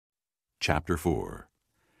Chapter 4.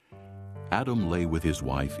 Adam lay with his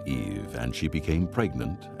wife Eve, and she became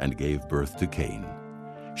pregnant and gave birth to Cain.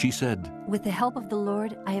 She said, "With the help of the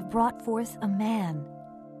Lord, I have brought forth a man."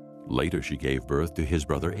 Later she gave birth to his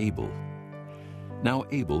brother Abel. Now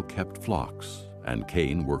Abel kept flocks, and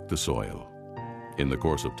Cain worked the soil. In the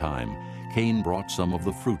course of time, Cain brought some of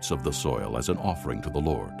the fruits of the soil as an offering to the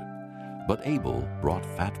Lord. But Abel brought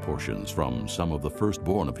fat portions from some of the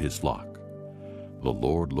firstborn of his flock. The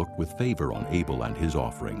Lord looked with favor on Abel and his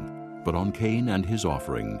offering, but on Cain and his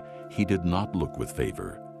offering he did not look with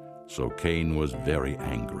favor. So Cain was very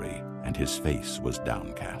angry, and his face was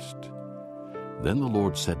downcast. Then the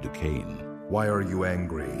Lord said to Cain, "Why are you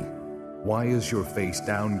angry? Why is your face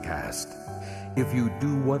downcast? If you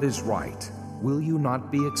do what is right, will you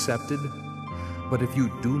not be accepted? But if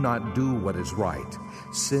you do not do what is right,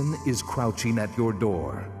 sin is crouching at your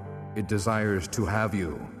door. It desires to have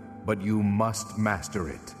you, but you must master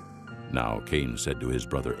it." Now Cain said to his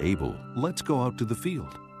brother Abel, "Let's go out to the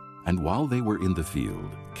field." And while they were in the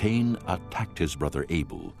field, Cain attacked his brother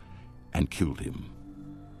Abel and killed him.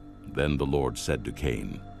 Then the Lord said to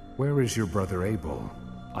Cain, "Where is your brother Abel?"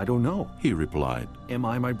 "I don't know." He replied. "Am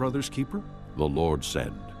I my brother's keeper?" The Lord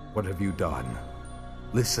said, "What have you done?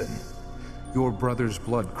 Listen, your brother's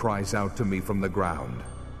blood cries out to me from the ground.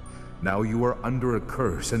 Now you are under a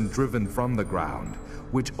curse and driven from the ground,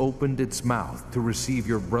 which opened its mouth to receive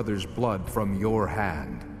your brother's blood from your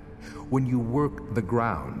hand. When you work the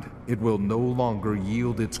ground, it will no longer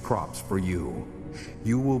yield its crops for you.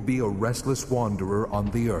 You will be a restless wanderer on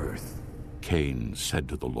the earth." Cain said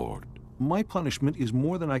to the Lord, "My punishment is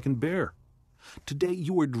more than I can bear. Today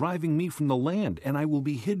you are driving me from the land, and I will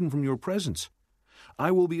be hidden from your presence. I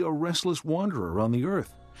will be a restless wanderer on the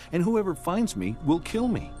earth, and whoever finds me will kill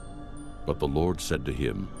me." But the Lord said to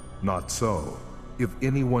him, "Not so. If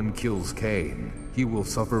anyone kills Cain, he will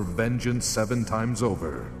suffer vengeance 7 times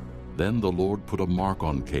over." Then the Lord put a mark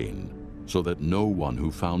on Cain, so that no one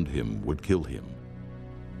who found him would kill him.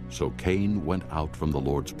 So Cain went out from the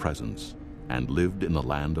Lord's presence and lived in the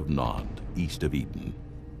land of Nod, east of Eden.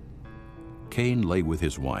 Cain lay with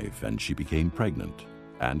his wife, and she became pregnant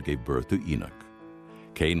and gave birth to Enoch.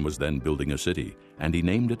 Cain was then building a city, and he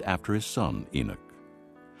named it after his son Enoch.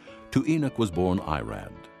 To Enoch was born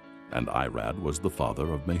Irad, and Irad was the father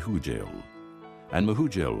of Mehujael. And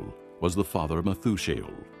Mehujael was the father of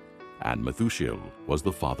Methushael, and Methushael was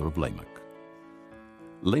the father of Lamech.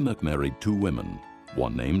 Lamech married 2 women,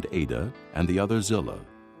 one named Ada and the other Zillah.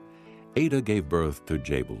 Ada gave birth to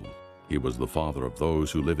Jabal. He was the father of those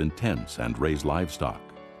who live in tents and raise livestock.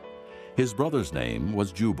 His brother's name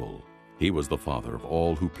was Jubal. He was the father of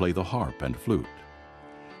all who play the harp and flute.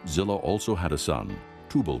 Zillah also had a son,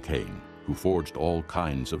 Tubal-Cain, who forged all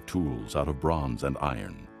kinds of tools out of bronze and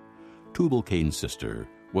iron. Tubal-Cain's sister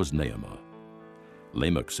was Naamah.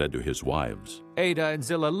 Lamech said to his wives, "Ada and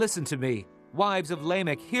Zillah, listen to me. Wives of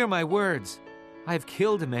Lamech, hear my words. I have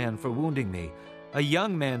killed a man for wounding me, a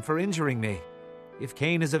young man for injuring me. If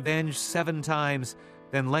Cain is avenged 7 times,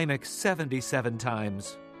 then Lamech 77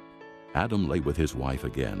 times. Adam lay with his wife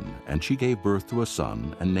again, and she gave birth to a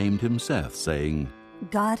son and named him Seth, saying,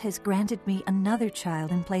 God has granted me another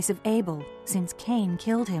child in place of Abel, since Cain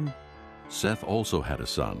killed him. Seth also had a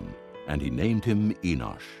son, and he named him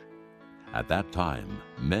Enosh. At that time,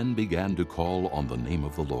 men began to call on the name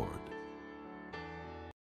of the Lord.